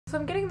So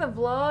I'm getting the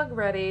vlog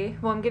ready.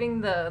 Well, I'm getting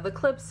the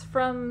clips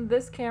from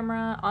this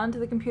camera onto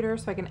the computer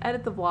so I can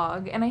edit the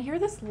vlog. And I hear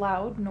this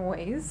loud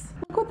noise.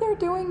 Look what they're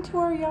doing to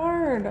our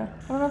yard. I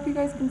don't know if you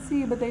guys can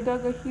see, but they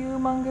dug a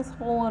humongous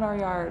hole in our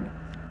yard.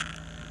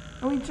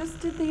 And we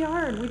just did the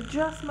yard. We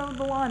just mowed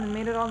the lawn and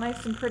made it all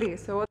nice and pretty.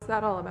 So what's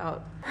that all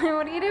about?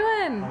 What are you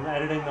doing? I'm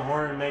editing the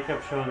horror and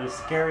makeup show. The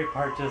scary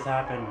part just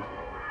happened.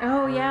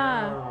 Oh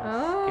yeah.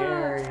 Oh,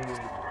 scary.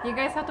 You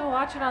guys have to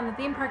watch it on the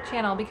theme park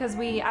channel because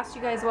we asked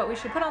you guys what we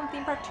should put on the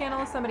theme park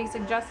channel. Somebody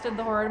suggested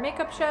the horror and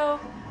makeup show,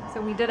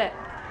 so we did it.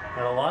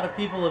 And a lot of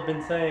people have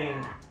been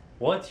saying,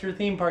 what's your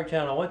theme park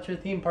channel? What's your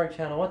theme park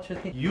channel? What's your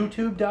theme?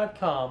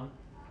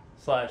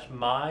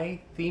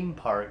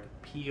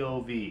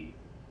 YouTube.com/mythemeparkpov.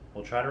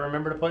 We'll try to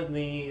remember to put in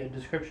the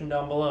description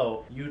down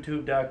below.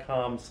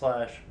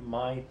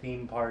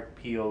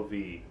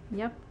 YouTube.com/mythemeparkpov.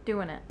 Yep,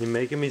 doing it. You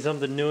making me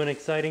something new and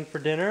exciting for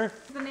dinner?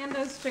 The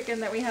Nando's chicken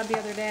that we had the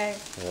other day.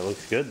 Yeah, it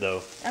looks good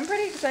though. I'm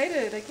pretty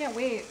excited. I can't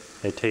wait.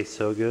 It tastes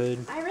so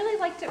good. I really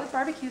liked it with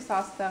barbecue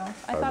sauce though.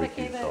 I thought it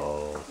gave it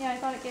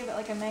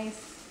like a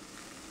nice,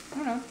 I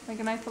don't know, like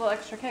a nice little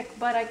extra kick.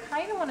 But I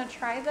kind of want to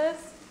try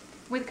this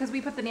with, because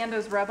we put the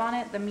Nando's rub on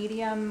it, the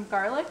medium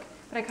garlic.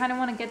 But I kind of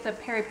want to get the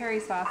peri-peri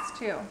sauce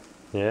too.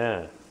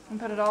 Yeah. And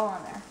put it all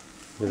on there.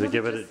 Does it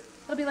give it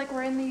it'll be like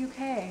we're in the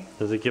UK.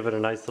 Does it give it a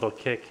nice little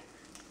kick?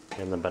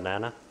 In the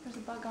banana? There's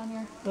a bug on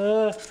here.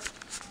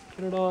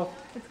 Get it off.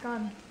 It's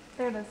gone.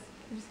 There it is.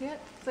 Did you see it?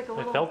 It's like a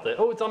little... I felt it.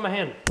 Oh, it's on my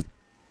hand.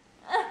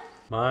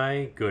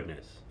 My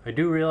goodness. I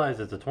do realize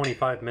it's a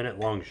 25-minute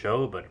long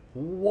show, but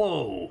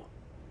whoa.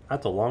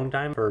 That's a long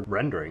time for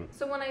rendering.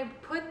 So when I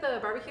put the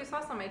barbecue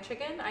sauce on my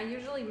chicken, I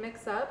usually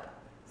mix up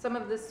some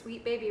of the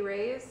Sweet Baby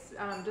Ray's,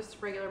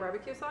 just regular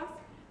barbecue sauce,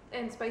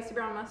 and spicy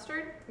brown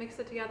mustard. Mix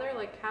it together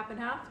like half and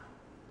half.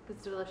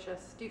 It's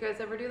delicious. Do you guys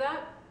ever do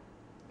that?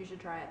 You should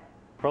try it.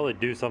 Probably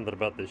do something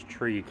about this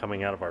tree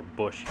coming out of our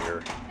bush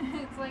here.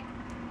 It's like,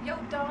 yo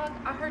dog,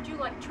 I heard you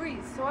like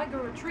trees, so I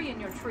grew a tree in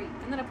your tree,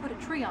 and then I put a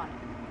tree on it.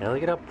 Yeah,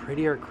 look at how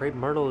pretty our crepe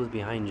myrtle is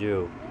behind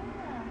you.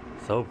 Yeah.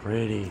 So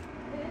pretty. It is,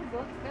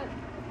 looks good.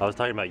 I was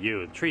talking about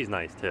you. The tree's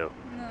nice too.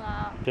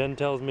 Nah. Jen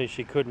tells me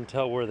she couldn't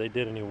tell where they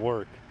did any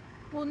work.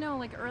 Well, no,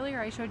 like earlier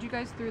I showed you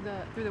guys through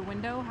the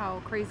window how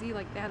crazy,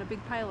 like they had a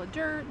big pile of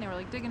dirt and they were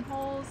like digging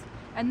holes.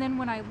 And then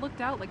when I looked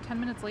out like 10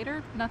 minutes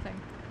later, nothing.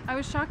 I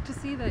was shocked to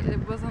see that it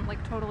wasn't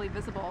like totally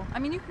visible. I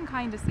mean, you can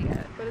kind of see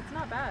it, but it's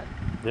not bad.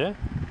 Yeah?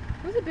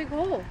 It was a big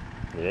hole.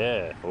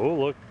 Yeah. Oh,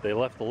 look, they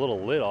left a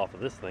little lid off of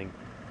this thing.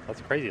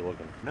 That's crazy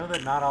looking. I know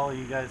that not all of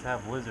you guys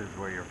have lizards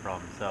where you're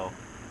from, so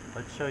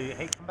let's show you.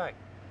 Hey, come back.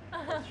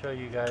 Let's show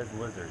you guys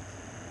lizards.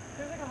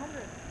 There's like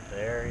 100.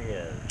 There he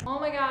is. Oh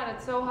my god,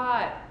 it's so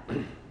hot.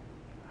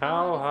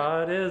 How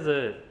hot is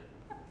it?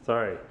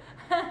 Sorry.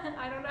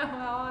 I don't know,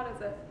 how hot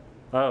is it?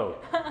 Oh,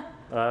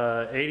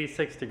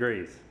 86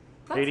 degrees.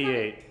 That's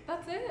 88.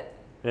 That's it?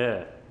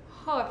 Yeah.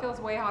 Oh, it feels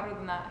way hotter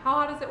than that. How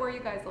hot is it where you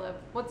guys live?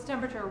 What's the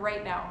temperature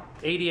right now?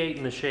 88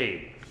 in the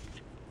shade.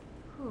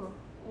 Whew.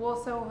 Well,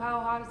 so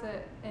how hot is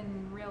it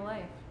in real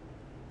life?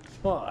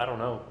 Well, I don't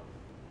know.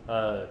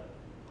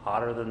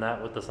 Hotter than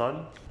that with the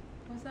sun?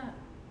 What's that?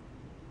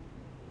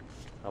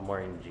 I'm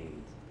wearing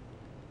jeans.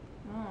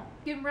 Oh.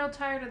 Getting real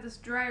tired of this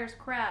dryer's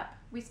crap.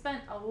 We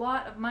spent a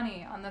lot of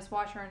money on this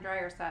washer and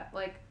dryer set,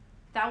 like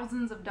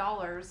thousands of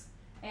dollars,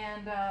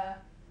 and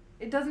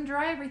it doesn't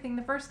dry everything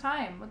the first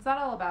time. What's that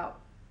all about?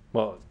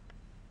 Well,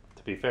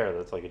 to be fair,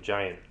 that's like a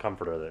giant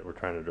comforter that we're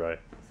trying to dry.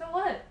 So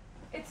what?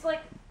 It's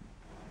like,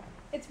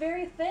 it's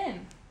very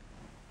thin.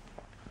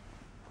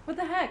 What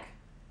the heck?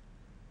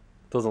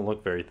 Doesn't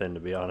look very thin, to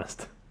be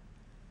honest.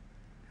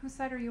 Whose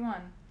side are you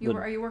on?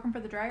 Are you working for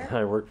the dryer?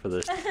 I work for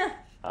this.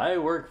 I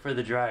work for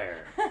the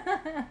dryer.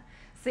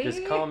 See?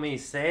 Just call me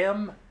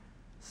Sam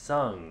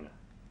Sung.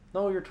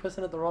 No, you're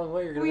twisting it the wrong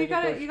way. You're gonna make it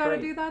go straight. You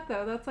gotta do that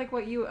though. That's like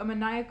what a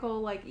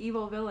maniacal, like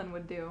evil villain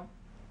would do.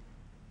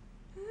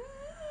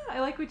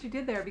 I like what you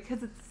did there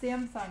because it's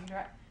Samsung.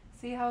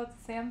 See how it's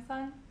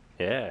Samsung?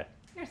 Yeah.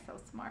 You're so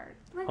smart.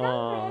 Look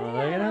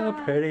at how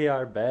pretty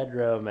our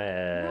bedroom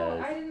is.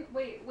 No, I didn't.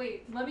 Wait.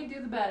 Let me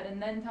do the bed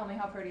and then tell me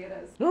how pretty it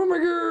is. Oh my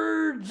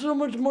god, so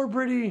much more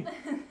pretty.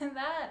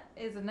 That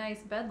is a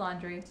nice bed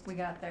laundry we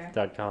got there.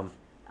 .com.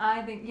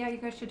 I think, yeah, you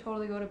guys should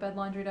totally go to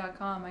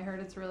bedlaundry.com. I heard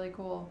it's really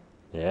cool.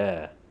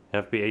 Yeah. You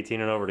have to be 18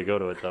 and over to go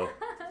to it though.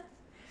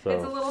 So,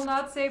 it's a little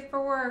not safe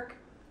for work.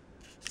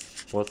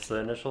 What's the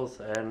initials?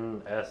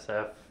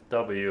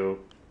 NSFW.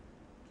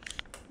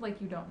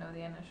 Like you don't know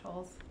the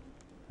initials.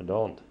 I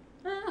don't.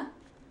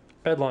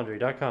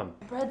 Bedlaundry.com.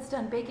 Bread's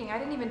done baking. I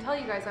didn't even tell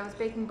you guys I was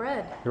baking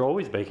bread. You're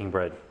always baking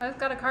bread. I just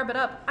gotta carb it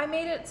up. I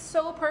made it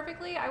so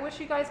perfectly. I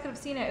wish you guys could have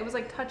seen it. It was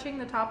like touching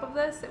the top of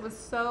this. It was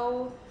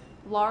so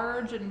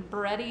large and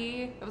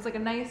bready. It was like a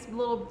nice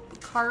little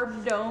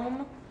carb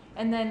dome.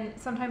 And then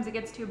sometimes it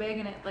gets too big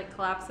and it like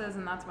collapses,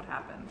 and that's what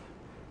happened.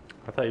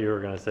 I thought you were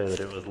gonna say that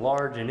it was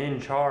large and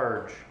in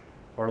charge,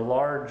 or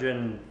large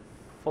and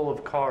full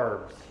of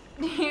carbs.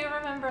 Do you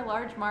remember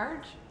Large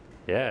Marge?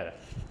 Yeah,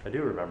 I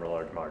do remember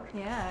Large Marge.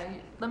 Yeah,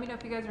 let me know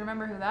if you guys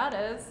remember who that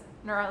is.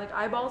 And her like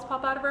eyeballs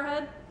pop out of her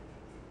head.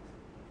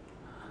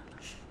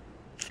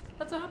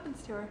 That's what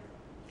happens to her.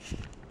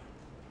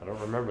 I don't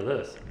remember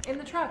this. In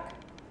the truck.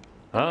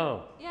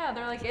 Oh. Yeah,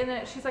 they're like in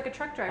it. She's like a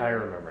truck driver. I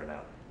remember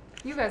now.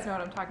 You guys know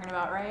what I'm talking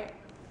about, right?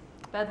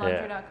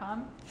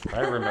 Bedlaundry.com. I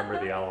remember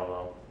the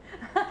Alamo.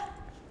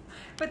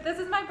 But this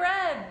is my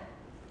bread.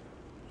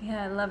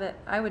 Yeah, I love it.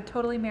 I would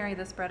totally marry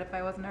this bread if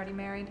I wasn't already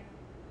married.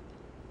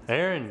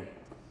 Aaron,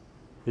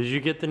 did you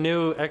get the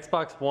new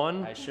Xbox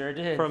One? I sure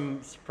did. From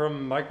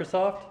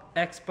Microsoft?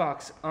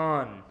 Xbox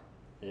on.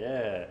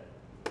 Yeah.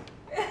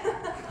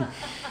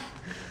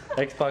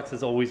 Xbox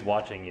is always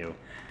watching you.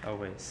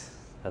 Always.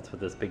 That's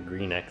what this big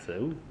green X is.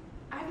 Ooh.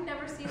 I've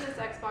never seen this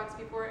Xbox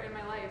before in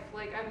my life.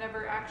 Like, I've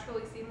never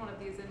actually seen one of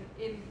these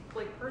in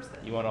like person.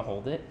 You want to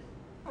hold it?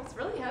 Oh, it's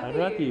really heavy. I'd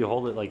rather you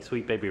hold it like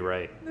Sweet Baby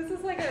Ray. This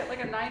is like a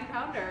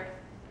 9-pounder.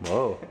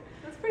 Whoa.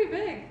 That's pretty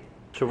big.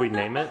 Should we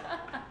name it?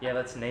 Yeah,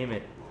 let's name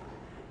it.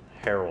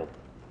 Harold.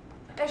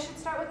 It should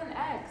start with an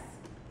X.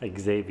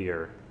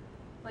 Xavier.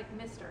 Like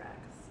Mr. X.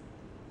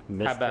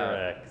 Mr. How about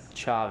X.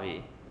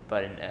 Chavi,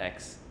 but an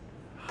X?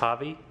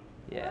 Javi?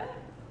 Yeah.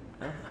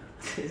 Huh?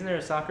 Isn't there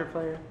a soccer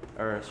player?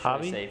 Or should I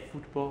Javi? say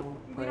football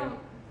We player? don't.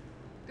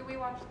 Do we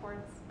watch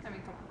sports? I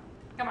mean, come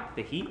on. Come on.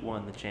 The Heat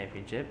won the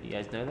championship. You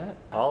guys know that?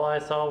 All I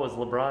saw was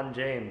LeBron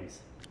James.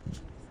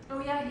 Oh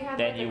yeah, he had.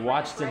 Then like, a you cramp,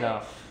 watched right?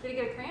 enough. Did he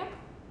get a cramp?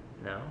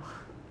 No.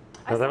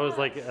 I No, that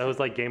saw- was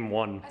like game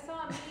one. I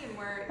saw a meme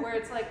where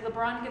it's like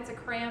LeBron gets a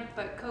cramp,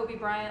 but Kobe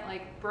Bryant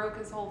like broke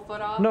his whole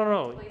foot off.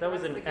 No, played the that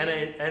was rest an of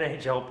the game.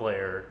 NHL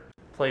player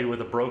played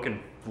with a broken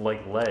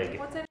leg.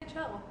 What's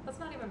NHL? That's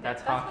not even.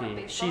 That's not hockey.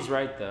 baseball. She's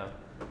right though.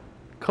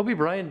 Kobe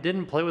Bryant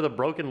didn't play with a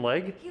broken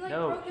leg? He like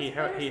No, broke his he foot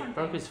or hurt. He something.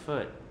 broke his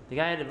foot. The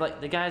guy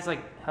had the guy's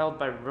like held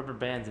by rubber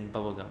bands and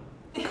bubble gum.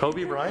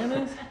 Kobe Bryant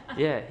is?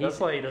 Yeah, That's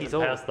why he he's doesn't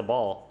old. pass the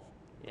ball.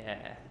 Yeah.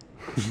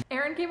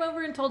 Aaron came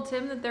over and told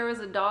Tim that there was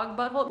a dog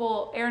butthole.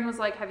 Well, Aaron was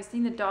like, "Have you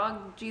seen the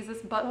dog Jesus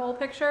butthole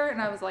picture?"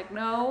 And I was like,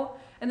 "No."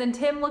 And then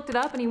Tim looked it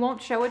up and he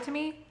won't show it to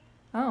me.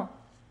 Oh.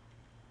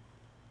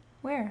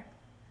 Where?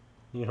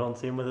 You don't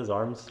see him with his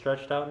arms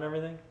stretched out and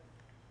everything?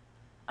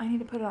 I need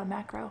to put it on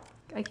macro.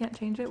 I can't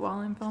change it while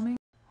I'm filming.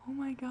 Oh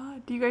my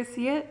God. Do you guys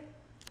see it?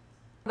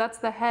 That's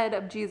the head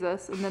of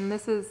Jesus. And then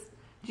this is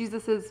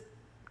Jesus's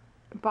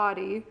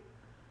body.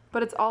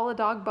 But it's all a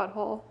dog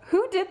butthole.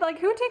 Who takes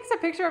a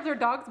picture of their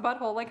dog's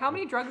butthole? Like, how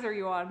many drugs are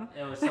you on?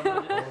 It was something.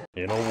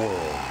 In a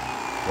world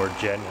where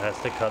Jen has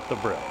to cut the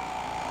bread,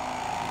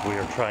 we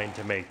are trying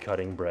to make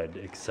cutting bread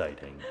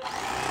exciting. You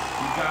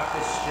got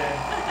this, Jen.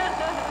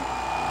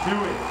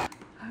 Do it.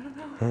 I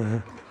don't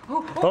know.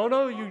 Oh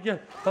no,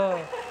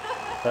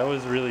 that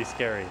was really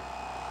scary.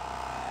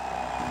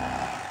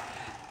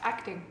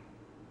 Acting.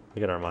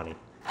 Look at Armani.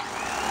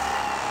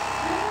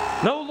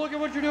 No, look at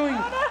what you're doing.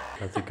 Oh, no.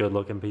 That's a good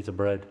looking piece of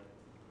bread.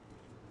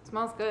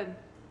 Smells good.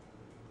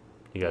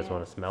 You guys Yeah.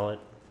 want to smell it?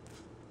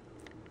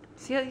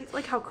 See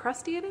like how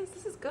crusty it is?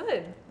 This is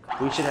good.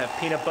 We should have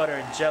peanut butter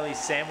and jelly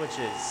sandwiches.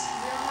 We don't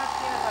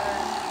have peanut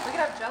butter. We could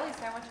have jelly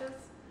sandwiches.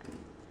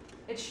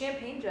 It's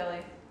champagne jelly.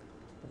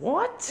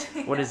 What?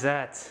 What is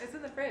that? It's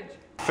in the fridge.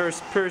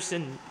 First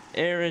person,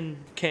 Aaron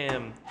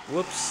Cam.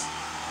 Whoops.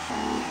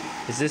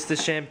 Is this the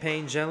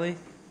champagne jelly?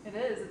 It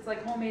is. It's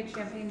like homemade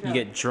champagne jelly.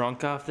 You get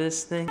drunk off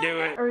this thing? Do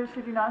it. Or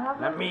should you not have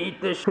Let one? me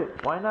eat this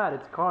shit. Why not?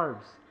 It's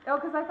carbs. Oh,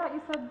 because I thought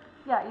you said,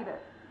 yeah, eat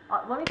it.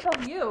 Let me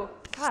tell you.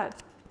 God.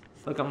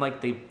 Look, I'm like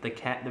the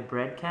cat, the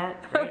bread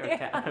cat, right? Oh, Or yeah.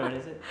 cat, what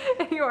is it?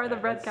 You are the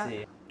bread Let's cat.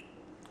 see.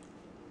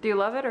 Do you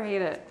love it or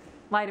hate it?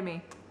 Lie to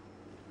me.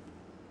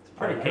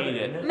 Pretty I hate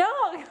it. No!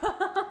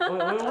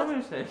 What am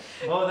I saying?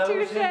 Oh, that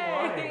was him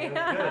lying. It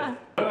was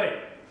good. Wait,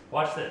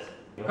 watch this.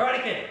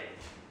 Karate Kid.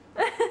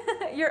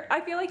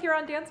 I feel like you're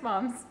on Dance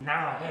Moms.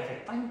 Now I have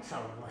a pencil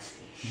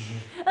mustache.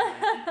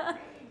 I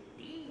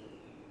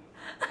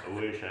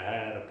wish I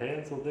had a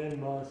penciled in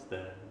mustache.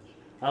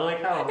 I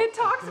like how It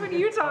talks when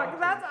you talk.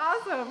 That's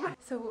awesome.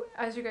 So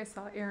as you guys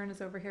saw, Aaron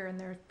is over here and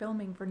they're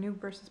filming for Noob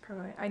versus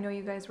Pro. I know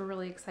you guys were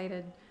really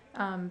excited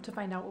to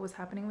find out what was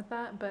happening with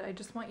that, but I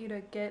just want you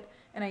to get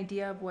an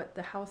idea of what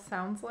the house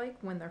sounds like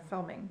when they're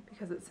filming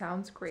because it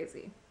sounds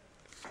crazy.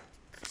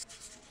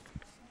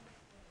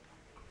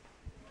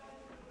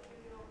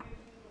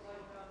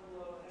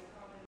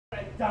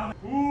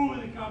 Ooh,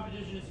 the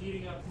competition is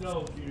heating up.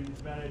 No, dude,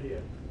 it's a bad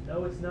idea.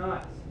 No, it's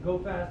not. Go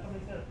fast.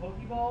 Somebody said a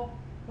Pokeball?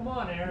 Come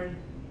on, Aaron.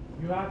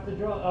 You have to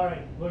draw. All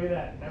right, look at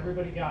that.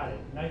 Everybody got it.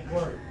 Nice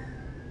work.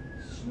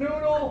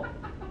 Snoodle.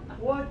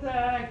 What the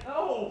heck?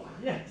 Oh,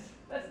 yes.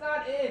 That's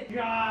not it.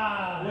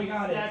 God. We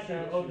got it. Statue.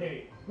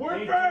 Okay. We're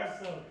Hey,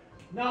 first.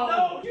 No.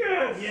 No.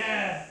 Yes.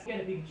 Yes.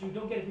 Get a Pikachu.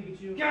 Don't get a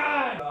Pikachu.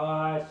 God.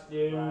 Gosh,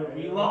 dude.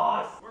 We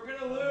lost. We're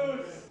gonna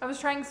lose. I was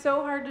trying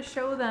so hard to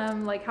show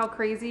them like how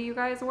crazy you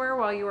guys were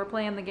while you were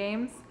playing the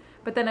games,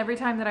 but then every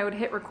time that I would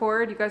hit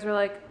record, you guys were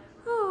like,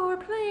 "Oh, we're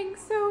playing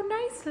so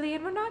nicely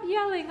and we're not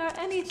yelling or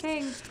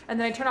anything." And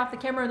then I turn off the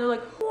camera and they're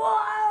like, "Whoa!"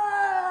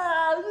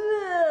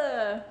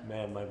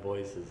 Man, my voice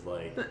voice is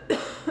like,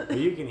 well,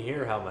 you can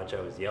hear how much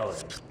I was yelling.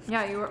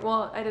 Yeah, you were.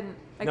 Well, I didn't.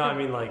 No, I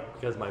mean like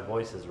because my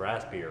voice is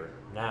raspier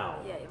now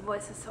Yeah, your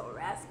voice is so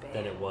raspy.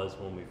 than it was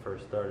when we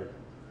first started.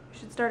 You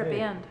should start a Hey.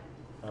 band.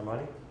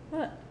 Armani?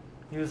 What?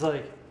 He was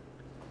like,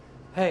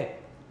 hey.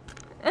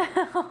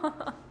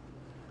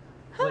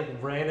 He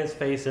like ran his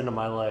face into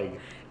my leg.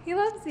 He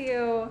loves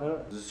you.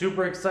 It was a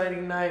super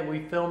exciting night. We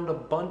filmed a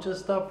bunch of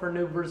stuff for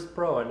New vs.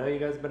 Pro. I know you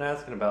guys have been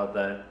asking about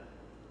that.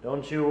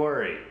 Don't you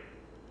worry.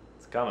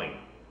 It's coming.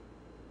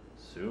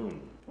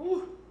 Soon.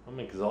 Whew, I'm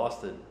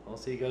exhausted. I'll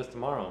see you guys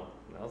tomorrow.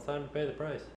 Now it's time to pay the price.